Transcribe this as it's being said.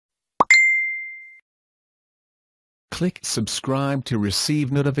Click subscribe to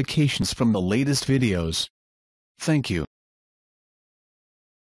receive notifications from the latest videos. Thank you.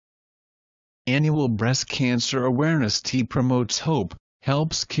 Annual Breast Cancer Awareness Tea promotes hope,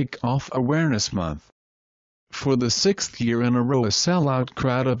 helps kick off Awareness Month. For the 6th year in a row, a sellout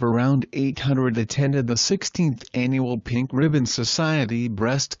crowd of around 800 attended the 16th Annual Pink Ribbon Society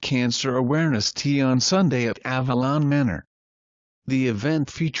Breast Cancer Awareness Tea on Sunday at Avalon Manor. The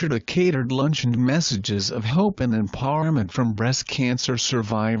event featured a catered lunch and messages of hope and empowerment from breast cancer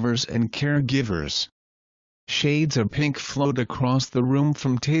survivors and caregivers. Shades of pink flowed across the room,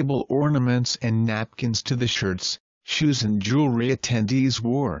 from table ornaments and napkins to the shirts, shoes and jewelry attendees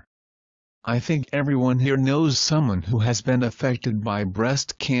wore. "I think everyone here knows someone who has been affected by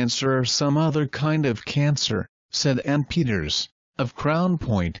breast cancer or some other kind of cancer," said Ann Peters, of Crown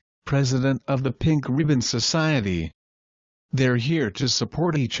Point, president of the Pink Ribbon Society. "They're here to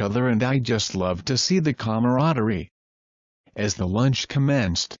support each other and I just love to see the camaraderie." As the lunch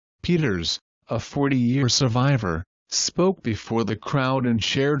commenced, Peters, a 40-year survivor, spoke before the crowd and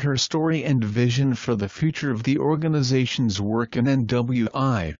shared her story and vision for the future of the organization's work in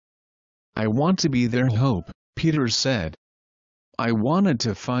NWI. "I want to be their hope," Peters said. "I wanted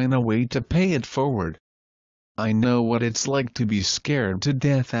to find a way to pay it forward. I know what it's like to be scared to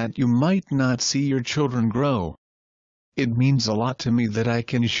death that you might not see your children grow. It means a lot to me that I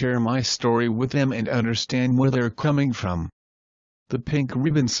can share my story with them and understand where they're coming from." The Pink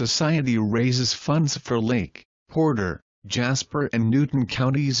Ribbon Society raises funds for Lake, Porter, Jasper and Newton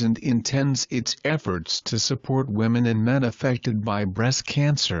counties and intends its efforts to support women and men affected by breast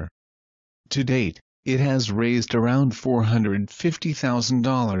cancer. To date, it has raised around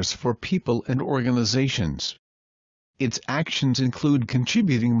 $450,000 for people and organizations. Its actions include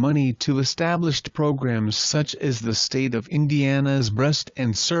contributing money to established programs such as the state of Indiana's breast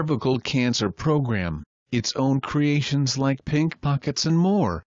and cervical cancer program, its own creations like Pink Pockets and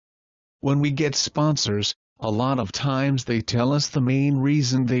more. "When we get sponsors, a lot of times they tell us the main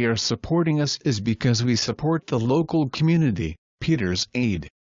reason they are supporting us is because we support the local community," Peters added.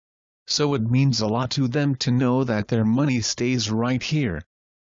 "So it means a lot to them to know that their money stays right here."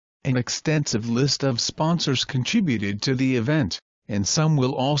 An extensive list of sponsors contributed to the event, and some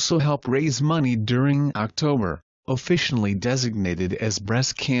will also help raise money during October, officially designated as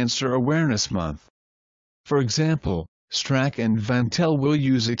Breast Cancer Awareness Month. For example, Strack and Vantel will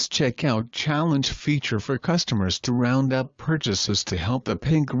use its Checkout Challenge feature for customers to round up purchases to help the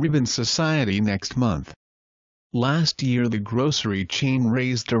Pink Ribbon Society next month. Last year the grocery chain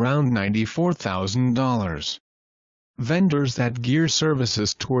raised around $94,000. Vendors that gear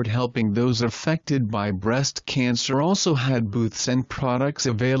services toward helping those affected by breast cancer also had booths and products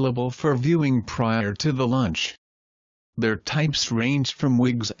available for viewing prior to the lunch. Their types ranged from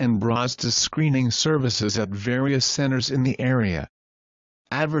wigs and bras to screening services at various centers in the area.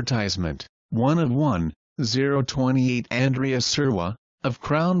 Advertisement: 1 of 1028 Andrea Serwa, of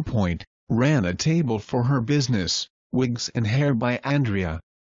Crown Point, ran a table for her business, Wigs and Hair by Andrea.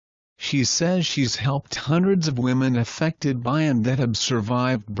 She says she's helped hundreds of women affected by and that have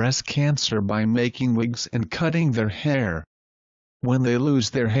survived breast cancer by making wigs and cutting their hair. "When they lose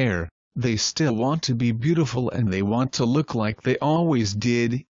their hair, they still want to be beautiful and they want to look like they always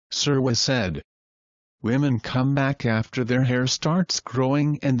did," Serwa said. "Women come back after their hair starts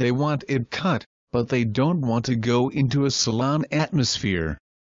growing and they want it cut, but they don't want to go into a salon atmosphere.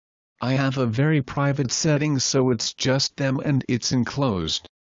 I have a very private setting so it's just them and it's enclosed."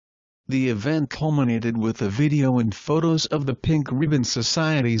 The event culminated with a video and photos of the Pink Ribbon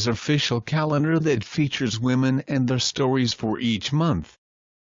Society's official calendar that features women and their stories for each month.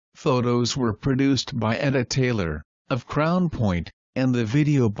 Photos were produced by Etta Taylor, of Crown Point, and the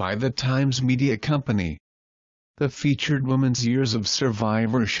video by the Times Media Company. The featured women's years of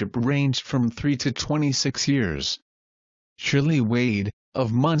survivorship ranged from 3 to 26 years. Shirley Wade,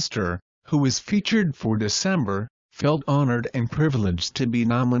 of Munster, who was featured for December, felt honored and privileged to be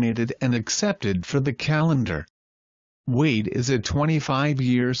nominated and accepted for the calendar. Wade is a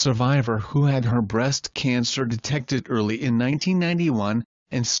 25-year survivor who had her breast cancer detected early in 1991,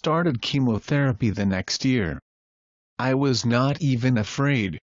 and started chemotherapy the next year. "I was not even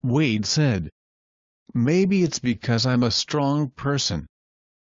afraid," Wade said. "Maybe it's because I'm a strong person.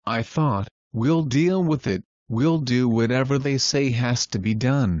 I thought, we'll deal with it, we'll do whatever they say has to be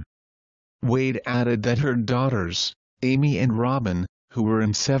done." Wade added that her daughters, Amy and Robin, who were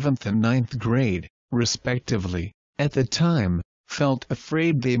in 7th and 9th grade, respectively, at the time, felt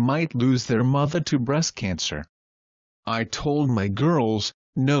afraid they might lose their mother to breast cancer. "I told my girls,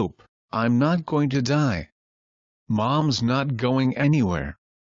 nope, I'm not going to die. Mom's not going anywhere.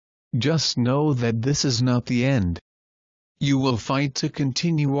 Just know that this is not the end." You will fight to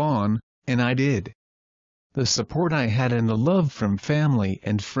continue on, and I did. The support I had and the love from family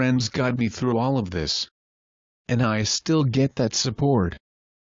and friends got me through all of this. And I still get that support.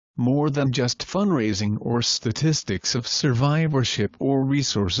 More than just fundraising or statistics of survivorship or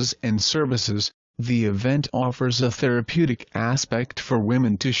resources and services, the event offers a therapeutic aspect for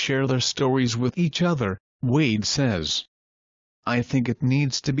women to share their stories with each other, Wade says. I think it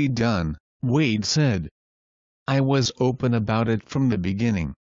needs to be done, Wade said. I was open about it from the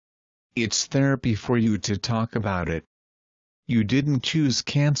beginning. It's therapy for you to talk about it. You didn't choose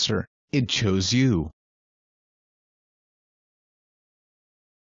cancer, it chose you.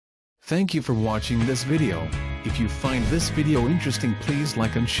 Thank you for watching this video. If you find this video interesting, please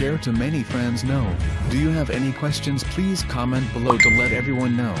like and share to many friends know. Do you have any questions? Please comment below to let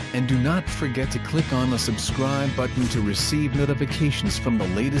everyone know. And do not forget to click on the subscribe button to receive notifications from the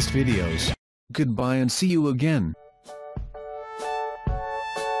latest videos. Goodbye and see you again.